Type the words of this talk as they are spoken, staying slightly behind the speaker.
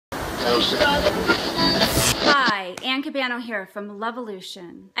Hi, Ann Cabano here from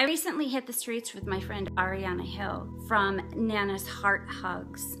Lovealution. I recently hit the streets with my friend Ariana Hill from Nana's Heart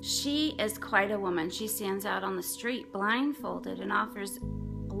Hugs. She is quite a woman. She stands out on the street blindfolded and offers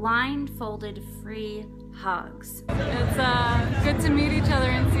blindfolded free hugs. It's good to meet each other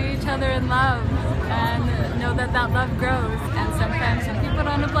and see each other in love and know that that love grows. And sometimes when you put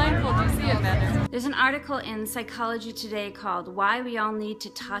on a blindfold, you see it better. There's an article in Psychology Today called Why We All Need to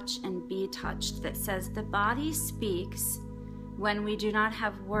Touch and Be Touched that says the body speaks when we do not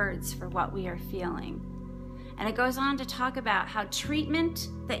have words for what we are feeling. And it goes on to talk about how treatment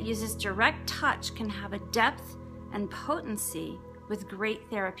that uses direct touch can have a depth and potency with great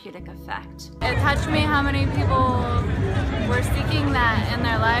therapeutic effect. It touched me how many people were seeking that in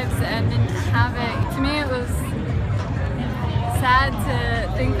their lives and didn't have it. To me, it was sad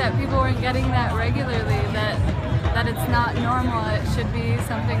to think that people weren't getting that regularly, that it's not normal. It should be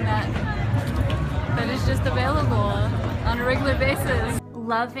something that is just available on a regular basis.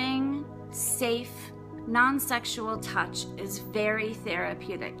 Loving, safe, non-sexual touch is very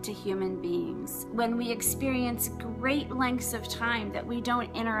therapeutic to human beings. When we experience great lengths of time that we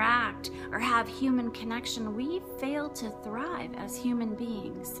don't interact or have human connection, we fail to thrive as human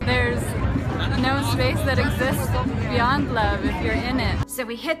beings. There's no space that exists beyond love if you're in it. So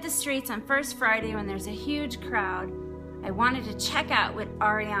we hit the streets on First Friday when there's a huge crowd. I wanted to check out what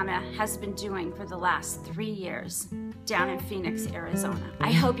Ariana has been doing for the last 3 years down in Phoenix, Arizona.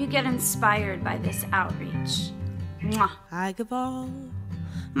 I hope you get inspired by this outreach. Mwah. I give all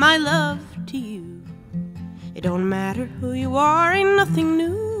my love to you. It don't matter who you are, ain't nothing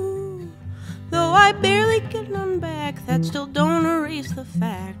new. Though I barely get none back, that still don't erase the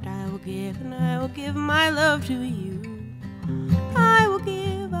fact I will give and I will give my love to you. I will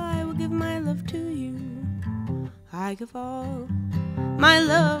give my love to you. I give all my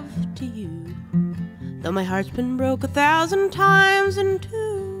love to you. Though my heart's been broke 1,000 times in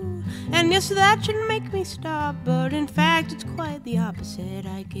two, and yes, that should make me stop, but in fact it's quite the opposite.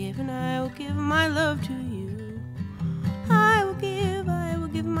 I give and I will give my love to you. I will give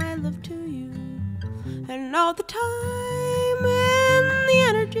my love to you. And all the time and the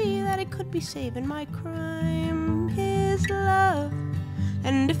energy that it could be saving my crime is love.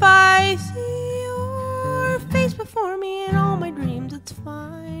 And if I see your face before me in all my dreams, it's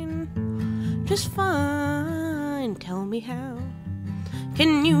fine. Just fine. Tell me how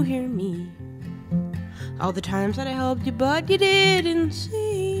can you hear me? All the times that I helped you but you didn't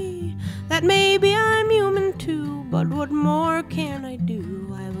see that maybe I'm human too, but what more can I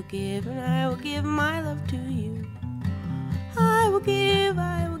do? I will give and I will give my love to you. I will give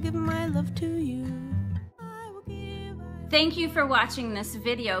my love to you. Thank you for watching this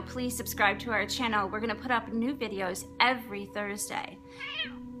video. Please subscribe to our channel. We're going to put up new videos every Thursday.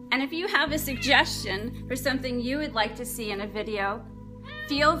 And if you have a suggestion for something you would like to see in a video,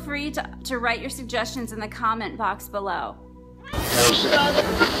 feel free to write your suggestions in the comment box below.